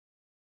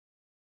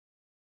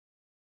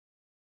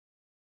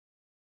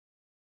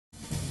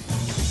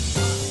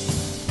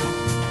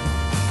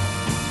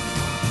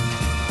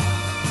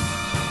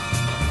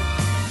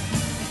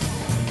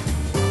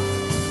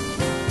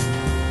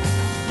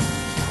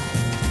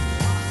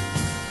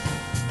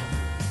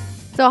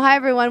So hi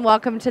everyone,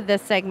 welcome to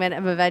this segment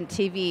of Event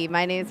TV.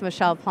 My name is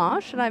Michelle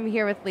Planche and I'm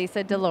here with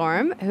Lisa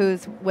Delorme,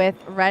 who's with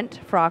Rent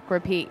Frock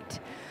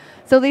Repeat.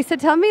 So Lisa,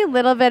 tell me a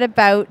little bit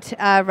about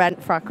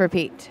Rent Frock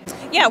Repeat.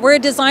 Yeah, we're a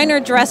designer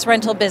dress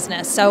rental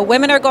business. So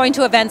women are going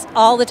to events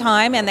all the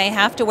time and they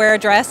have to wear a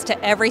dress to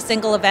every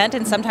single event,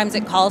 and sometimes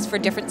it calls for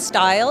different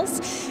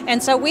styles.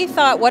 And so we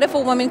thought, what if a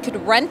woman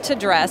could rent a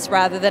dress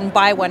rather than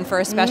buy one for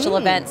a special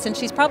event, since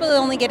she's probably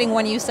only getting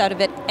one use out of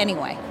it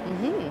anyway.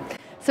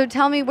 So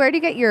tell me, where do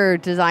you get your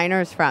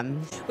designers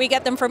from? We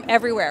get them from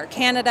everywhere,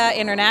 Canada,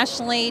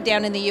 internationally,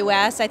 down in the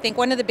US. I think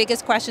one of the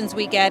biggest questions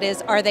we get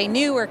is, are they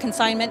new or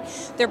consignment?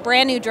 They're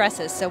brand new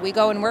dresses. So we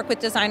go and work with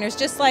designers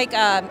just like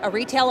a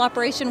retail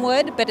operation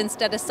would, but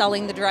instead of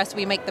selling the dress,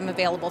 we make them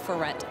available for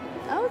rent.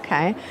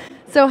 Okay.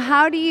 So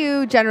how do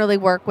you generally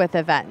work with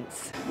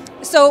events?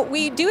 So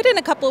we do it in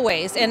a couple of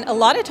ways, and a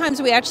lot of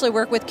times we actually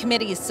work with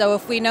committees. So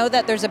if we know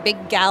that there's a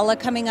big gala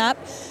coming up,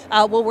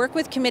 we'll work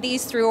with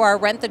committees through our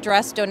Rent the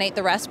Dress, Donate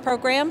the Rest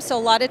program. So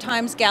a lot of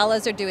times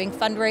galas are doing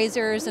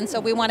fundraisers, and so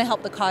we want to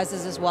help the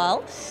causes as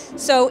well.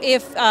 So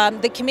if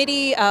the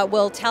committee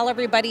will tell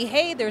everybody,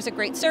 hey, there's a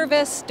great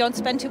service, don't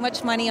spend too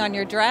much money on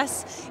your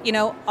dress, you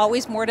know,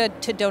 always more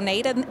to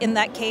donate in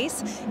that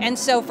case. And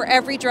so for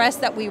every dress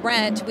that we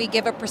rent, we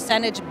give a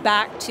percentage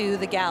back to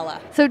the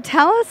gala. So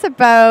tell us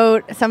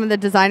about some of the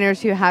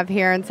designers you have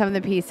here and some of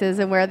the pieces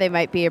and where they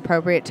might be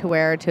appropriate to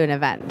wear to an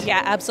event.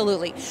 Yeah,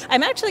 absolutely.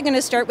 I'm actually going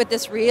to start with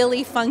this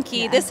really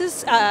funky, this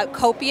is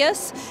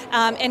Copious,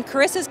 and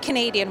Carissa's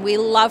Canadian. We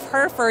love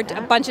her for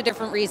a bunch of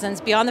different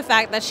reasons, beyond the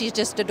fact that she's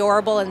just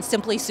adorable and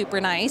simply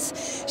super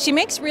nice. She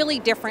makes really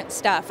different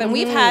stuff, and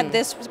we've had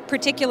this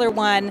particular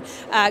one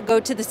go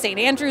to the St.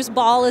 Andrew's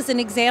Ball as an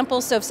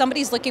example. So if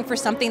somebody's looking for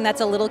something that's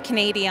a little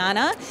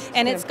Canadiana,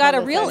 and it's got a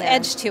real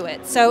edge to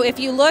it. So if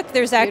you look,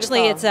 there's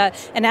actually, it's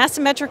an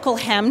asymmetrical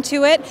hem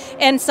to it,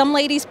 and some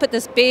ladies put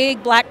this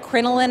big black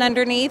crinoline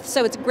underneath,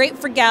 so it's great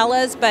for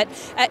galas, but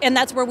and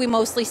that's where we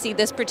mostly see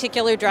this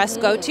particular dress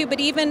go to.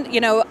 But even,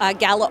 you know,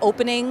 gala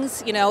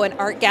openings, you know, an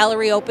art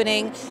gallery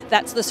opening,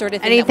 that's the sort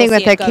of thing anything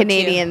that we'll with see a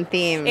Canadian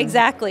theme.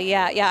 Exactly.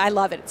 Yeah, I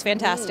love it. It's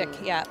fantastic.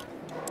 Yeah.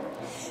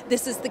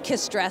 This is the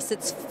Kiss dress.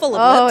 It's full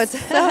of lips.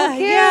 It's so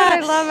cute.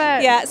 I love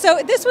it. Yeah, so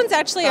this one's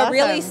actually a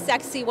really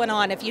sexy one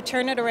on. If you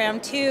turn it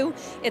around too,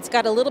 it's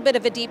got a little bit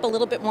of a deep, a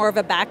little bit more of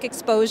a back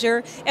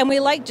exposure. And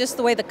we like just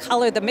the way the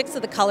color, the mix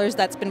of the colors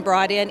that's been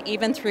brought in,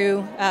 even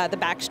through the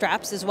back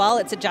straps as well.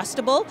 It's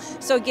adjustable.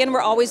 So again,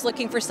 we're always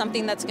looking for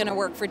something that's going to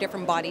work for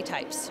different body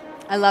types.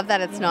 I love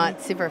that it's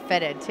not super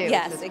fitted too.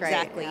 Yes, which is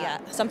exactly. great. Yeah,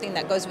 something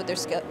that goes with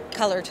their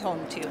color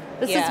tone too.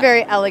 This is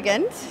very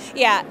elegant.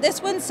 Yeah, this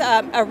one's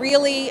a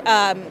really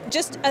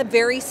just a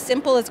very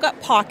simple. It's got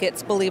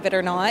pockets, believe it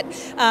or not.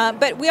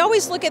 But we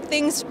always look at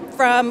things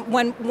from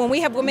when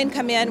we have women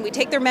come in. We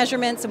take their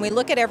measurements and we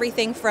look at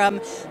everything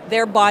from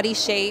their body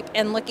shape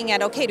and looking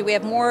at, okay, do we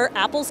have more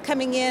apples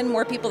coming in,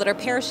 more people that are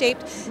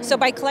pear-shaped? So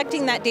by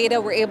collecting that data,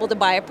 we're able to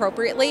buy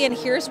appropriately. And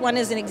here's one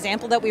as an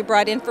example that we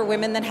brought in for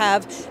women that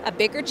have a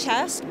bigger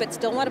chest but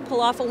still want to pull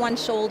off of one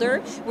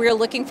shoulder. We're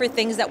looking for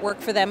things that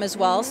work for them as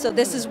well. So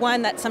this is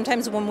one that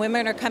sometimes when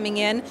women are coming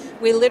in,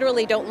 we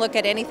literally don't look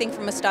at anything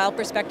from a style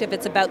perspective.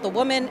 It's about the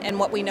woman and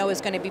what we know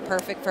is going to be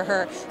perfect for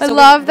her. I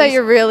love that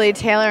you're really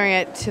tailoring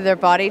it to their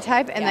body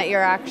type and that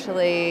you're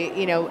actually,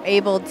 you know,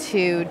 able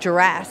to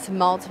dress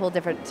multiple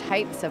different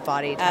types of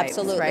body types.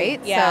 Absolutely.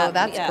 Right? Yeah. So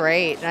that's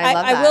great. And I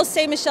love that. I will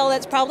say, Michelle,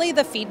 that's probably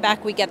the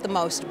feedback we get the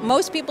most.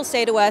 Most people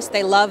say to us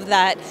they love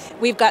that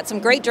we've got some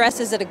great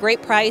dresses at a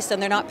great price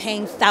and they're not paying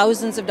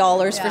thousands of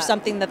dollars for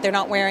something that they're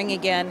not wearing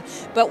again.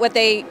 But what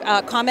they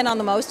comment on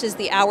the most is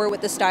the hour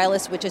with the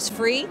stylist, which is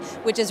free,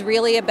 which is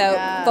really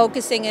about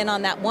focusing in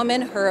on that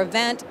woman, her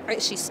event.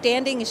 Is she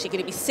standing? Is she going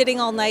to be sitting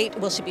all night?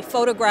 Will she be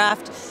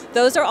photographed?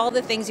 Those are all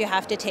the things you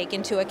have to take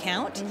into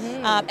account.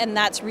 And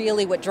that's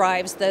really what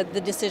drives the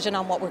decision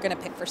on what we're going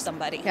to pick for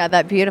somebody. Yeah,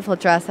 that beautiful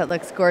dress that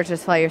looks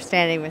gorgeous while you're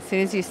standing. As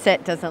soon as you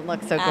sit, doesn't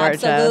look so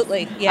gorgeous.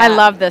 Absolutely. Yeah. I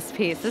love this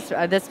piece. This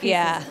piece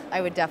is,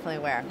 I would definitely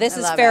wear. This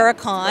is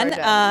Farrakhan.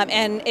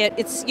 And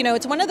it's, you know,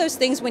 it's one of those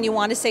things when you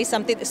want to say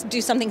something,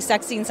 do something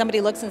sexy and somebody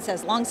looks and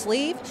says long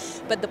sleeve,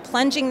 but the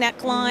plunging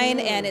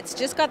neckline and it's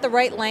just got the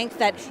right length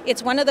that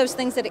it's one of those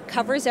things that it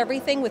covers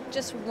everything with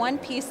just one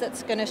piece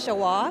that's going to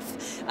show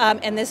off.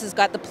 And this has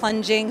got the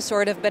plunging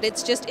sort of, but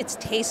it's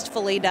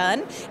tastefully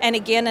done. And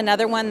again,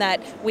 another one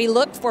that we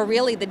look for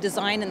really the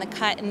design and the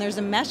cut, and there's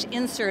a mesh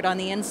insert on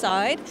the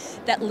inside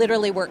that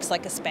literally works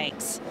like a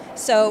Spanx.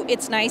 So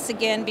it's nice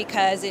again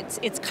because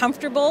it's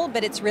comfortable,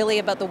 but it's really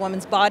about the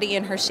woman's body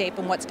and her shape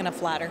and what's going to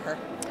flatter her.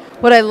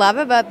 What I love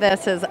about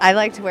this is I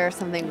like to wear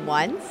something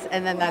once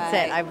and then that's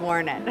it. I've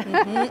worn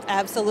it.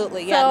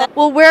 Absolutely. Yeah. So,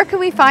 well, where can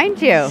we find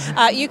you?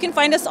 You can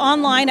find us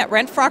online at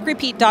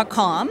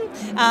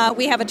rentfrockrepeat.com.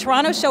 We have a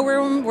Toronto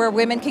showroom where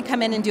women can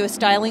come in and do a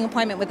styling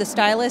appointment with a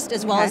stylist,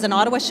 as well as an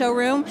Ottawa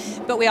showroom.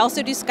 But we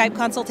also do Skype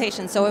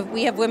consultations. So if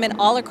we have women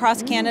all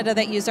across Canada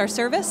that use our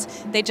service,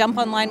 they jump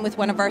online with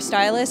one of our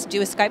stylists,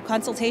 do a Skype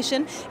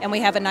consultation, and we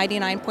have a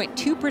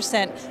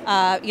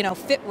 99.2%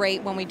 fit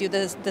rate when we do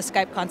the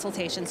Skype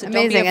consultation. So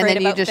amazing. Don't be afraid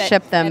then you about just fit.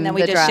 ship them And then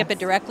we the just dress. ship it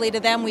directly to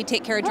them. We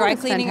take care of dry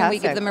that's cleaning, and we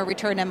give fantastic. them a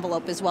return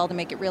envelope as well to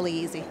make it really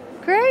easy.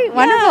 Great,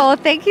 wonderful. Well,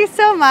 thank you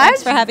so much.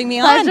 Thanks for having me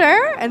on.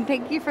 Pleasure, and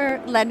thank you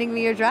for lending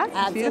me your dress.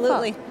 It's beautiful.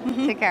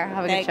 Absolutely. Take care.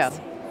 Have a good Thanks.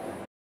 show.